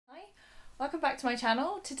Welcome back to my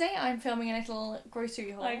channel. Today I'm filming a little grocery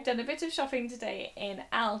haul. I've done a bit of shopping today in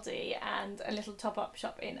Aldi and a little top-up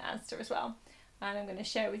shop in Asda as well. And I'm going to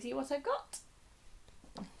share with you what I've got.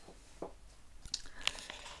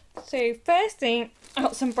 So first thing, I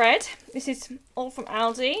got some bread. This is all from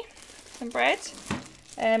Aldi. Some bread.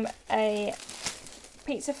 A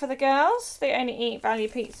pizza for the girls. They only eat value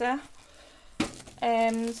pizza.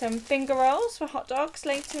 Some finger rolls for hot dogs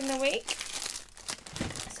later in the week.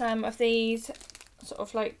 Some of these sort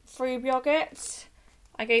of like frube yogurts.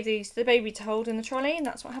 I gave these to the baby to hold in the trolley and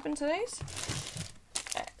that's what happened to those.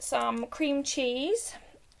 Some cream cheese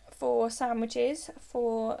for sandwiches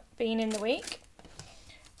for being in the week.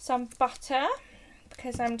 Some butter,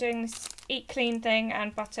 because I'm doing this eat clean thing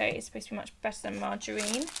and butter is supposed to be much better than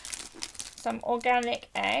margarine. Some organic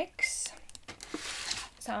eggs.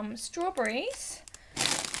 Some strawberries.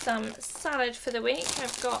 Some salad for the week.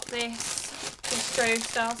 I've got this bistro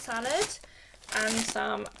style salad and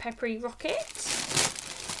some peppery rocket,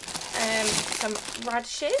 some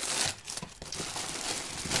radishes.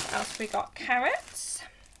 What else have we got? Carrots,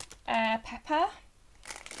 pepper,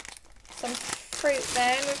 some fruit.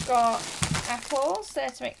 Then we've got apples there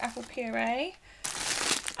to make apple puree,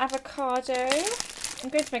 avocado. I'm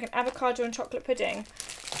going to make an avocado and chocolate pudding,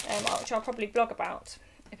 which I'll probably blog about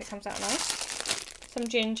if it comes out nice. Some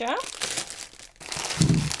ginger,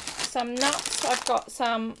 some nuts. I've got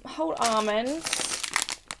some whole almonds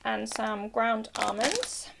and some ground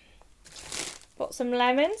almonds. Got some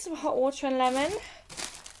lemons, some hot water and lemon,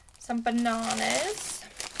 some bananas,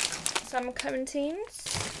 some clementines,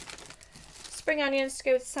 spring onions to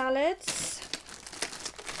go with salads,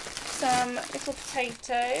 some little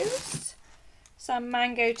potatoes, some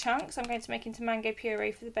mango chunks I'm going to make into mango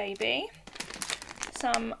puree for the baby,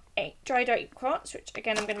 some dried apricots, which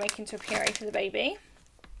again I'm going to make into a puree for the baby,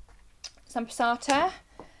 some passata,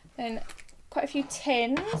 then quite a few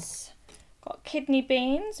tins, got kidney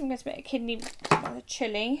beans, I'm going to make a kidney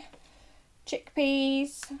chilli,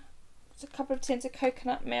 chickpeas, a couple of tins of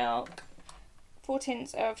coconut milk, 4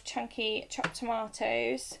 tins of chunky chopped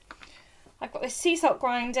tomatoes. I've got this sea salt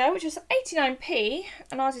grinder, which was 89p,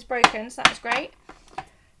 and ours is broken, so that was great.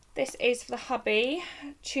 This is for the hubby,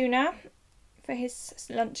 tuna for his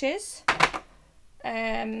lunches.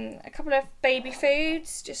 A couple of baby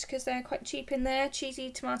foods, just because they're quite cheap in there.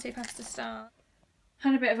 Cheesy tomato pasta star.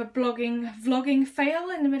 Had a bit of a vlogging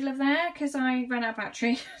fail in the middle of there, because I ran out of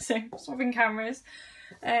battery, so swapping cameras.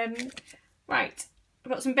 Right, I've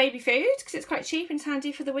got some baby food, because it's quite cheap and it's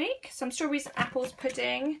handy for the week. Some strawberries and apples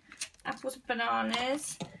pudding, apples and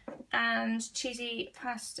bananas, and cheesy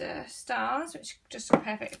pasta stars, which just are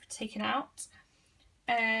perfect for taking out.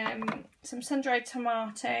 Some sun-dried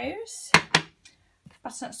tomatoes,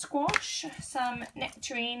 butternut squash, some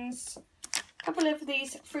nectarines, a couple of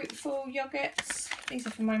these fruitful yogurts. These are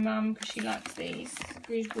for my mum because she likes these. A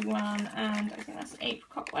gooseberry one and I think that's an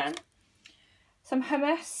apricot one. Some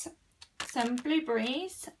hummus, some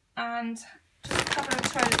blueberries, and just a couple of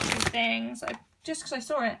toiletry things. Just because I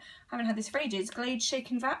saw it, I haven't had this for ages. Glade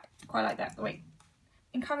shaken vat. Quite like that. The way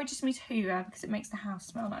it encourages me to hoover because it makes the house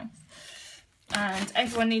smell nice. And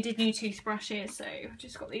everyone needed new toothbrushes, so I've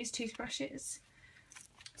just got these toothbrushes.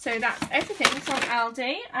 So that's everything from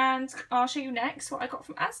Aldi, and I'll show you next what I got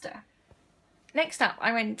from Asda. Next up,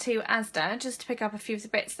 I went to Asda just to pick up a few of the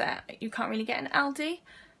bits that you can't really get in Aldi.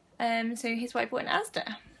 So here's what I bought in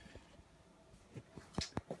Asda.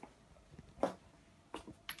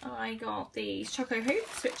 I got these choco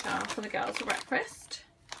hoops, which are for the girls for breakfast.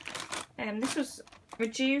 This was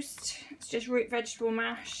reduced. It's just root vegetable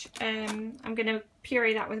mash. I'm going to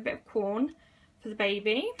puree that with a bit of corn for the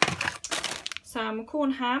baby. Some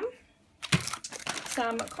corn ham,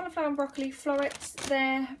 some cauliflower and broccoli florets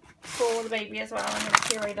there for the baby as well. I'm going to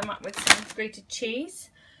puree them up with some grated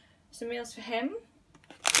cheese. Some meals for him.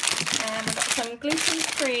 I've got some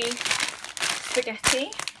gluten-free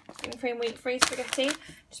spaghetti, gluten-free and wheat-free spaghetti,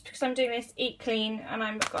 just because I'm doing this eat clean and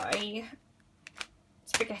I've got a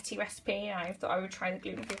spaghetti recipe and I thought I would try the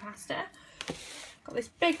gluten-free pasta. Got this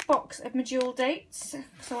big box of medjool dates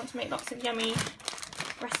because I want to make lots of yummy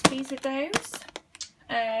recipes with those.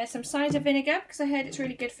 Some cider vinegar because I heard it's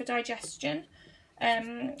really good for digestion.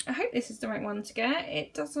 I hope this is the right one to get.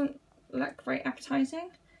 It doesn't look very appetising.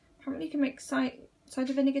 Apparently you can make cider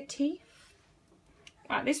vinegar tea.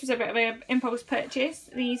 Right, this was a bit of an impulse purchase.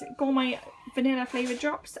 These gourmet vanilla flavoured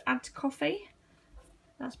drops to add to coffee.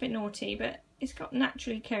 That's a bit naughty, but it's got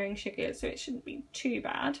naturally occurring sugar, so it shouldn't be too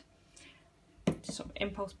bad. Just sort of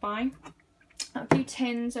impulse buy. A few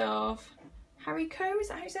tins of haricots, is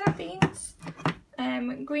that how you say that? Beans.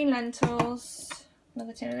 Green lentils,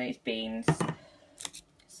 another tin of those beans,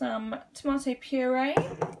 some tomato puree,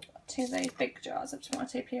 2 of those big jars of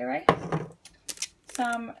tomato puree,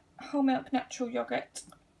 some whole milk natural yogurt,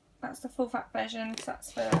 that's the full fat version because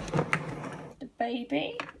that's for the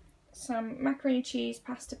baby, some macaroni cheese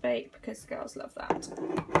pasta bake because girls love that,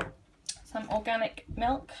 some organic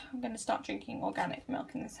milk. I'm going to start drinking organic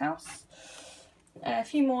milk in this house. A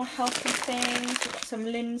few more healthy things. We've got some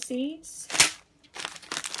linseeds.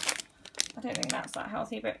 I don't think that's that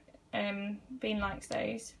healthy, but Bean likes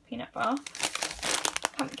those. Peanut bar.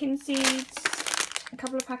 Pumpkin seeds. A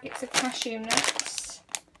couple of packets of cashew nuts.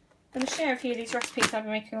 I'm going to share a few of these recipes I've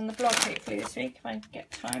been making on the blog hopefully this week if I get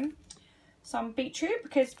time. Some beetroot,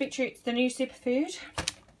 because beetroot's the new superfood.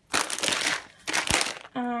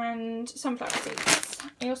 And sunflower seeds.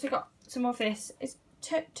 I also got some of this. It's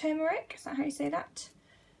turmeric, is that how you say that?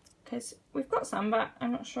 Because we've got some, but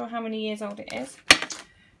I'm not sure how many years old it is.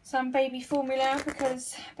 Some baby formula,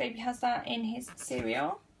 because baby has that in his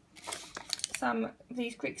cereal. Some of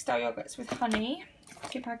these Greek style yogurts with honey.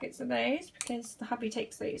 2 packets of those, because the hubby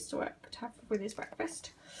takes these to work to have with his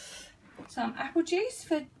breakfast. Some apple juice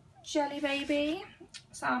for Jelly Baby.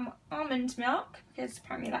 Some almond milk, because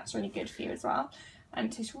apparently that's really good for you as well.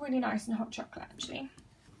 And it tastes really nice in hot chocolate actually.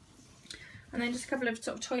 And then just a couple of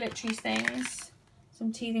sort of toiletries things.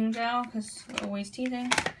 Some teething gel, because we're always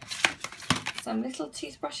teething. Some little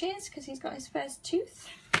toothbrushes, because he's got his first tooth.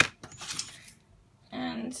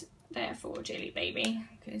 And they're for Jelly Baby,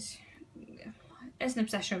 because there's an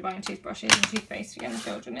obsession with buying toothbrushes and toothpaste for young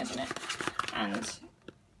children, isn't it? And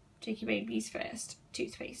Jakey Baby's first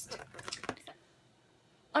toothpaste.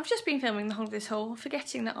 I've just been filming the whole of this haul,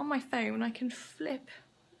 forgetting that on my phone I can flip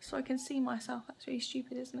so I can see myself. That's really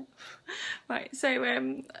stupid, isn't it? Right,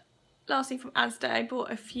 so lastly from Asda, I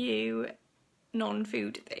bought a few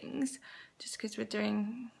non-food things just because we're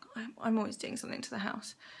doing, I'm always doing something to the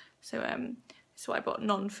house. So I bought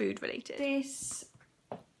non-food related. This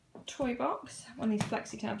toy box, one of these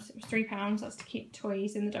flexi tabs, it was £3, that's to keep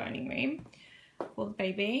toys in the dining room for the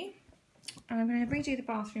baby. And I'm going to redo the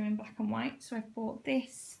bathroom in black and white, so I've bought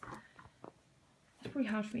this. It's pretty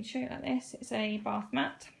hard for me to show it like this. It's a bath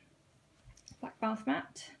mat, black bath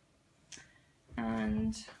mat,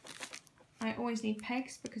 and I always need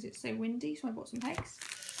pegs because it's so windy, so I bought some pegs.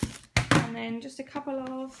 And then just a couple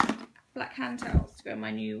of black hand towels to go in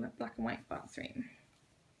my new black and white bathroom.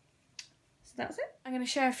 So that's it. I'm going to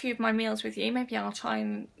share a few of my meals with you. Maybe I'll try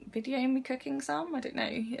and video me cooking some, I don't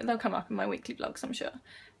know. They'll come up in my weekly vlogs, I'm sure.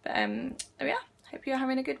 But there we are. Hope you're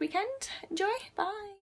having a good weekend. Enjoy. Bye.